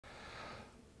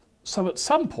So at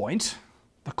some point,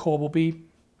 the core will be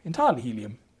entirely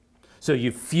helium. So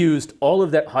you've fused all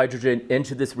of that hydrogen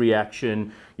into this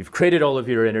reaction, you've created all of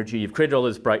your energy, you've created all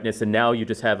this brightness, and now you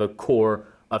just have a core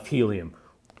of helium.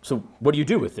 So what do you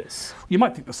do with this? You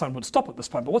might think the sun would stop at this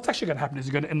point, but what's actually going to happen is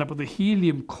you're going to end up with a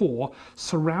helium core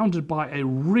surrounded by a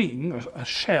ring, a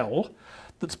shell,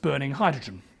 that's burning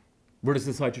hydrogen. Where does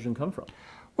this hydrogen come from?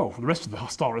 Well, the rest of the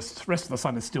rest of the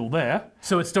sun is still there.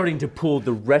 So it's starting to pull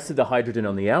the rest of the hydrogen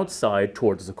on the outside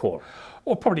towards the core.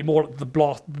 Or probably more the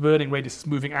burning radius is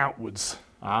moving outwards.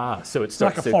 Ah, so It's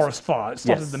like a forest fire. It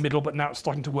started in the middle, but now it's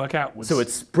starting to work outwards. So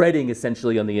it's spreading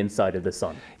essentially on the inside of the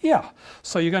sun. Yeah.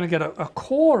 So you're going to get a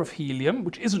core of helium,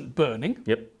 which isn't burning.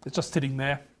 Yep. It's just sitting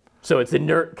there. So it's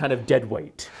inert, kind of dead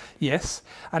weight. Yes.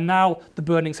 And now the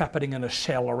burning's happening in a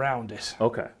shell around it.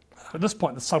 Okay. At this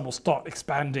point, the sun will start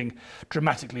expanding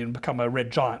dramatically and become a red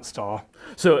giant star.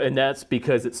 So, and that's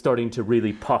because it's starting to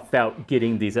really puff out,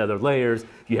 getting these other layers.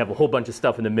 You have a whole bunch of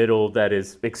stuff in the middle that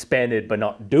is expanded but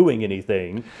not doing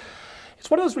anything. It's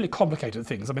one of those really complicated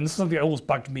things. I mean, this is something that always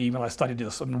bugged me when I studied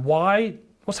this. I mean,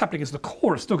 what's happening is the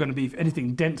core is still going to be, if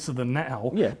anything, denser than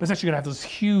now. Yeah. But it's actually going to have this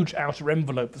huge outer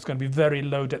envelope that's going to be very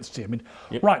low density. I mean,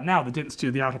 right now, the density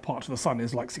of the outer part of the sun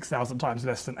is like 6,000 times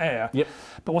less than air. Yep.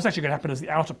 But what's actually going to happen is the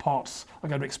outer parts are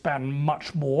going to expand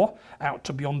much more out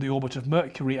to beyond the orbit of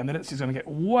Mercury, and the density is going to get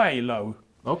way low.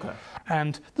 Okay.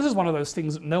 And this is one of those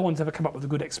things that no one's ever come up with a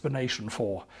good explanation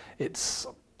for. It's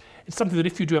something that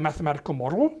if you do a mathematical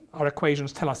model, our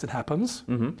equations tell us it happens.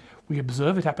 We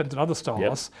observe it happens in other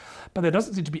stars, but there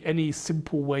doesn't seem to be any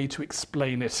simple way to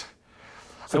explain it.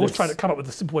 So I always try to come up with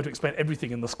a simple way to explain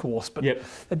everything in this course, but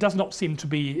there does not seem to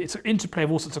be. It's an interplay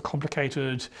of all sorts of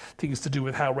complicated things to do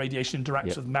with how radiation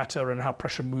interacts with matter and how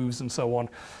pressure moves and so on.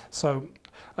 So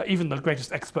even the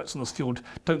greatest experts in this field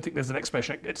don't think there's an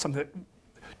explanation. It's something that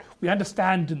we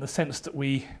understand in the sense that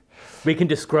we can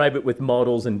describe it with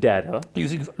models and data.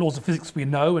 Using laws of physics we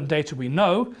know and data we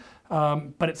know,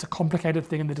 but it's a complicated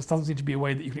thing and there just doesn't seem to be a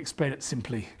way that you can explain it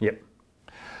simply. Yep.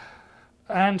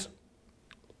 And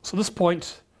so at this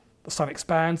point, the sun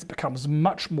expands, it becomes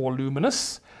much more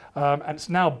luminous, and it's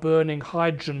now burning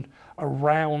hydrogen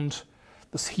around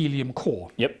this helium core.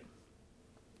 Yep.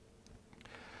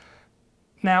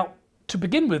 Now, to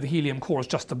begin with, the helium core is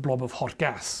just a blob of hot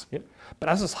gas. Yep. But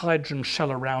as this hydrogen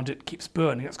shell around it keeps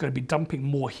burning, it's going to be dumping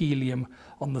more helium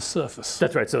on the surface.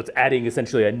 That's right. So it's adding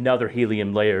essentially another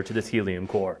helium layer to this helium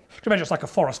core. You can imagine it's like a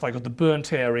forest fire. You've got the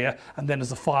burnt area, and then as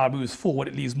the fire moves forward,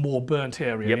 it leaves more burnt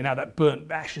area. Yep. And now that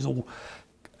burnt ash is all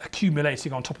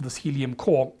accumulating on top of this helium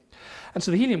core. And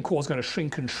so the helium core is going to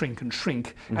shrink and shrink and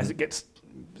shrink as it gets,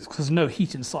 because there's no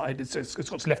heat inside, it's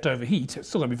got leftover heat. It's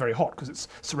still going to be very hot because it's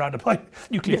surrounded by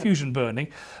nuclear fusion burning,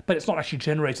 but it's not actually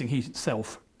generating heat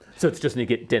itself. So it's just going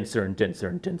to get denser and denser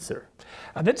and denser.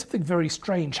 And then something very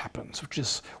strange happens, which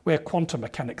is where quantum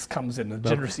mechanics comes in, and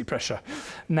degeneracy pressure.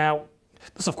 Now,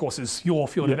 this, of course, is your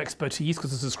field of expertise, because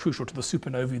this is crucial to the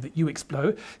supernovae that you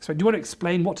explode. So do you want to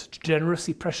explain what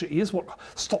degeneracy pressure is? What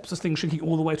stops this thing shrinking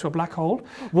all the way to a black hole?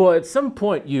 Well, at some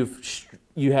point,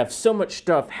 you have so much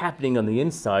stuff happening on the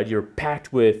inside, you're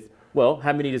packed with, well,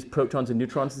 how many protons and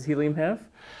neutrons does helium have?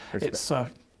 It's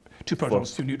 2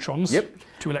 protons, 2 neutrons,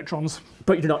 2 electrons.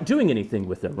 But you're not doing anything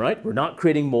with them, right? We're not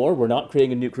creating more, we're not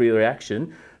creating a nuclear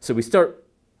reaction. So we start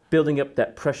building up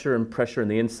that pressure and pressure on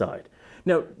the inside.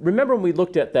 Now, remember when we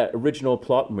looked at that original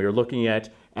plot, and we were looking at,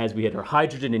 as we had our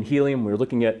hydrogen and helium, we were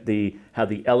looking at how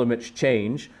the elements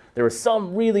change. There were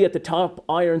some really at the top,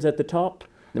 ions at the top,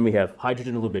 then we have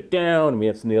hydrogen a little bit down, and we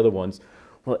have some of the other ones.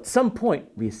 Well, at some point,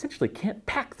 we essentially can't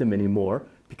pack them anymore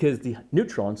because the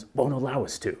neutrons won't allow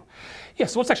us to.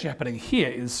 Yes, so what's actually happening here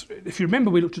is, if you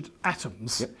remember we looked at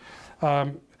atoms,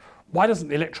 why doesn't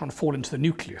the electron fall into the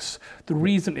nucleus? The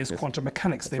reason is quantum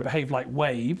mechanics. They behave like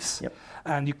waves,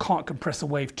 and you can't compress a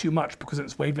wave too much because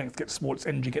its wavelength gets small, its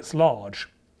energy gets large.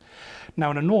 Now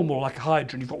in a normal, like a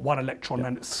hydrogen, you've got 1 electron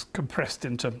and it's compressed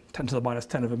into 10 to the minus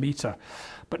 10 of a meter.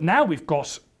 But now we've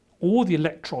got all the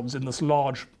electrons in this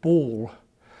large ball.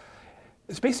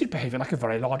 It's basically behaving like a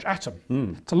very large atom.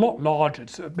 It's a lot larger.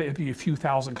 It's maybe a few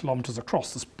thousand kilometers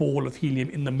across, this ball of helium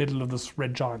in the middle of this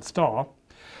red giant star.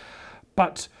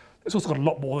 But it's also got a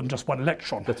lot more than just 1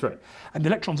 electron. That's right. And the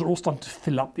electrons are all starting to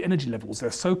fill up the energy levels. They're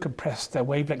so compressed, their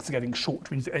wavelengths are getting short,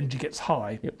 which means the energy gets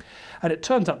high. And it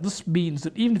turns out this means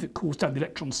that even if it cools down, the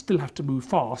electrons still have to move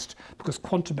fast because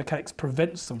quantum mechanics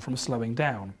prevents them from slowing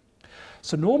down.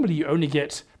 So normally you only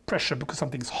get pressure because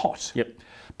something's hot.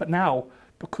 But now,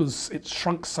 because it's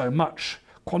shrunk so much,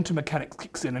 quantum mechanics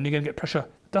kicks in and you're going to get pressure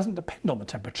that doesn't depend on the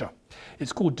temperature.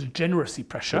 It's called degeneracy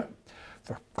pressure.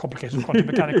 for complicated quantum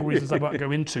mechanical reasons I won't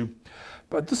go into.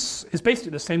 But this is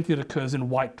basically the same thing that occurs in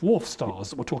white dwarf stars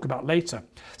that we'll talk about later.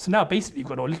 So now basically you've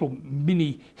got a little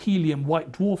mini helium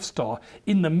white dwarf star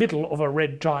in the middle of a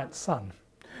red giant sun.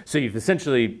 So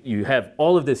you have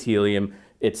all of this helium.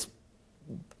 It's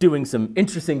doing some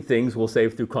interesting things, we'll say,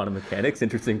 through quantum mechanics.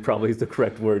 Interesting probably is the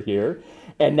correct word here.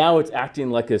 And now it's acting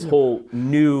like this whole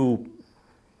new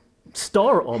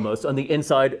star almost on the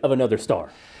inside of another star.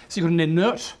 So you've got an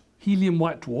inert helium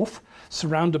white dwarf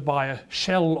surrounded by a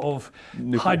shell of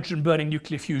hydrogen-burning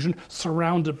nuclear fusion,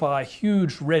 surrounded by a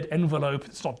huge red envelope.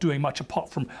 It's not doing much apart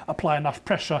from apply enough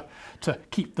pressure to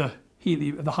keep the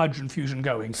hydrogen fusion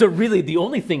going. So really the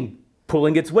only thing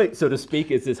pulling its weight, so to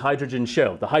speak, is this hydrogen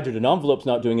shell. The hydrogen envelope's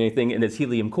not doing anything, and its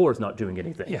helium core is not doing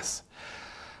anything. Yes.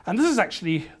 And this is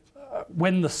actually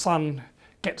when the sun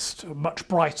gets much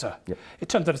brighter. Yep. It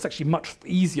turns out it's actually much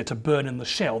easier to burn in the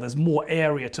shell. There's more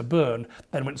area to burn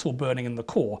than when it's all burning in the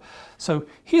core. So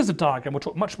here's a diagram. We'll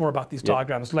talk much more about these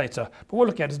diagrams later. But what we're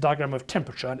looking at is a diagram of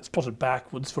temperature, and it's plotted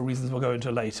backwards for reasons we'll go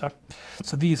into later.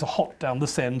 So these are hot down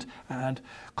this end and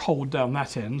cold down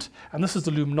that end. And this is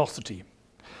the luminosity.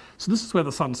 So this is where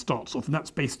the sun starts off, and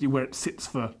that's basically where it sits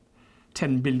for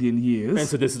 10 billion years. And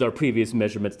so this is our previous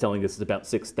measurements telling us it's about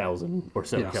 6,000 or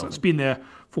so. Yeah, so it's been there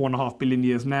 4.5 billion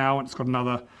years now, and it's got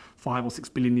another 5 or 6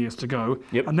 billion years to go.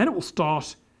 Yep. And then it will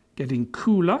start getting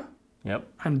cooler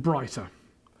and brighter.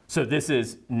 So this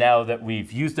is, now that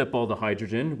we've used up all the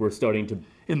hydrogen, we're starting to...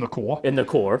 In the core. In the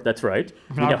core, that's right.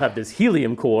 We now have this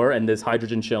helium core and this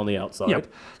hydrogen shell on the outside.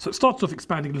 Yep. So it starts off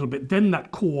expanding a little bit, then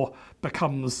that core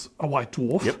becomes a white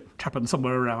dwarf, which happens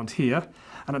somewhere around here.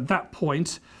 And at that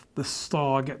point, the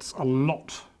star gets a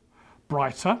lot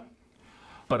brighter.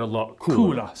 But a lot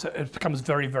cooler. So it becomes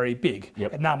very, very big.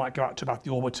 Yep. It now might go out to about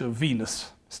the orbit of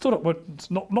Venus. Still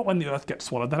not when the Earth gets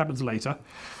swallowed, that happens later.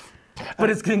 But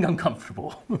it's getting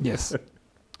uncomfortable. Yes.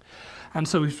 And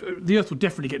so the Earth will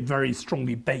definitely get very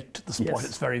strongly baked at this point.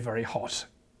 It's very, very hot.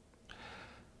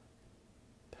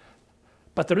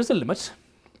 But there is a limit.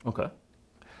 Okay.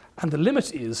 And the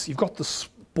limit is you've got this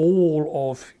ball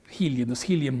of helium, this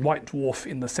helium white dwarf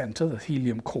in the center, the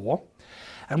helium core.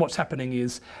 And what's happening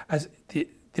is as the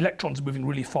electrons are moving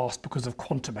really fast because of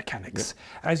quantum mechanics.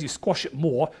 As you squash it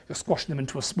more, you're squashing them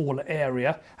into a smaller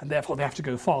area, and therefore they have to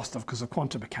go faster because of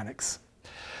quantum mechanics.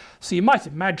 So you might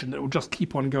imagine that it will just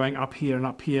keep on going up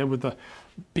here with the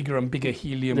bigger and bigger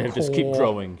helium core. Just keep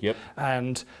growing,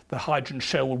 And the hydrogen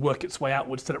shell will work its way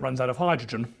outwards till it runs out of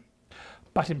hydrogen.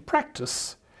 But in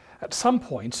practice, at some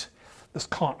point, this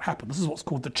can't happen. This is what's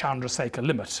called the Chandrasekhar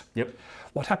limit.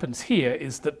 What happens here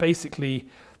is that basically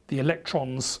the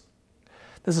electrons,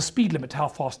 there's a speed limit to how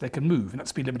fast they can move, and that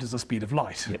speed limit is the speed of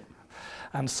light.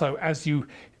 And so as you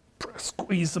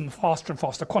squeeze them faster and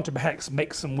faster, quantum mechanics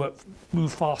makes them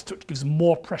move faster. It gives them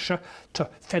more pressure to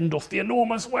fend off the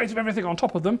enormous weight of everything on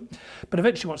top of them. But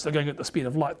eventually, once they're going at the speed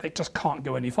of light, they just can't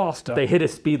go any faster. They hit a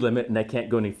speed limit and they can't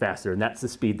go any faster, and that's the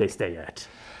speed they stay at.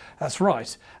 That's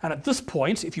right. And at this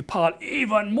point, if you pile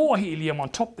even more helium on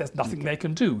top, there's nothing they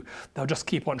can do. They'll just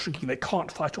keep on shrinking. They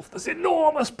can't fight off this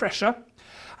enormous pressure.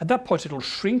 At that point, it'll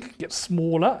shrink, get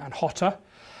smaller and hotter,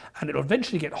 and it'll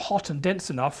eventually get hot and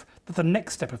dense enough that the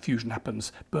next step of fusion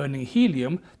happens, burning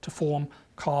helium to form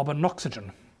carbon and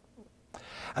oxygen.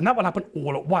 And that will happen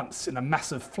all at once in a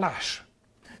massive flash.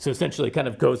 So essentially it kind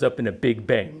of goes up in a big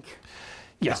bang.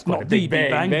 Yes, not the big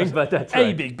bang, but that's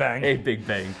a big bang. A big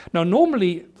bang. Now,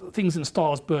 normally things in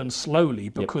stars burn slowly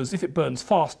because if it burns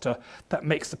faster, that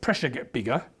makes the pressure get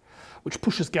bigger, which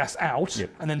pushes gas out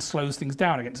and then slows things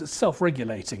down again. So it's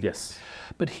self-regulating. Yes.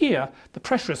 But here, the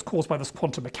pressure is caused by this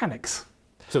quantum mechanics.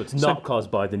 So it's not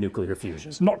caused by the nuclear fusion.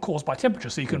 It's not caused by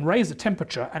temperature. So you can raise the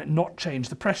temperature and it not change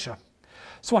the pressure.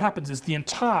 So what happens is the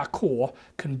entire core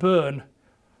can burn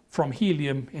from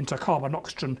helium into carbon and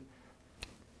oxygen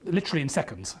literally in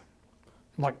seconds.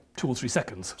 Like 2 or 3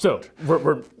 seconds. So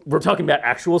we're talking about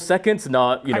actual seconds,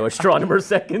 not astronomers'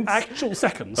 seconds? Actual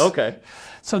seconds. Okay.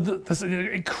 So there's an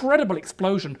incredible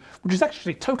explosion, which is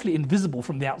actually totally invisible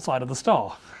from the outside of the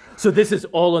star. So this is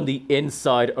all on the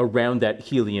inside around that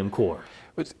helium core?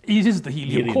 It is the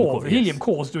helium core. The helium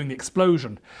core is doing the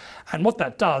explosion. And what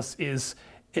that does is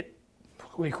it,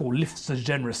 what we call lifts the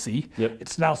degeneracy.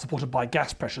 It's now supported by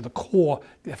gas pressure. The core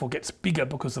therefore gets bigger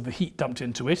because of the heat dumped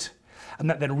into it. And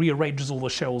that then rearranges all the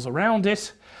shells around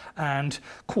it and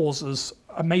causes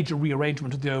a major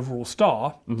rearrangement of the overall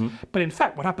star. But in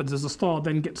fact, what happens is the star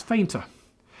then gets fainter.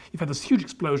 You've had this huge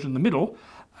explosion in the middle,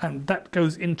 and that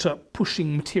goes into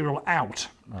pushing material out,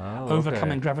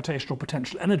 overcoming gravitational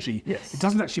potential energy. It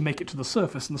doesn't actually make it to the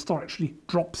surface, and the star actually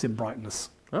drops in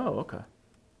brightness. Oh, okay.